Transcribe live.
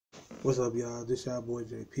What's up, y'all? This y'all boy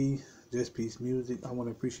JP, Just Peace Music. I want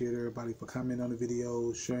to appreciate everybody for commenting on the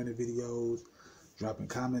videos, sharing the videos, dropping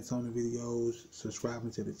comments on the videos, subscribing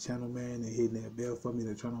to the channel, man, and hitting that bell for me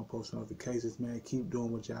to turn on post notifications, man. Keep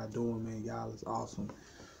doing what y'all doing, man. Y'all is awesome.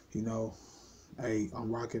 You know, hey,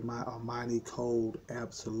 I'm rocking my Armani Code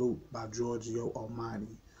Absolute by Giorgio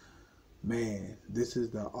Armani. Man, this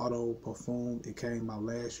is the auto perfume. It came out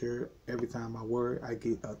last year. Every time I wear it, I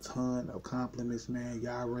get a ton of compliments, man.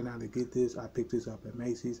 Y'all run out to get this. I picked this up at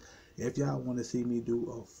Macy's. If y'all want to see me do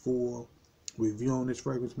a full review on this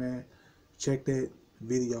fragrance, man, check that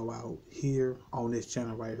video out here on this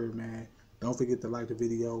channel right here, man. Don't forget to like the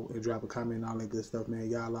video and drop a comment and all that good stuff,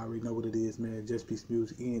 man. Y'all already know what it is, man. Just Peace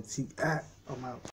Music, ENT. I'm out.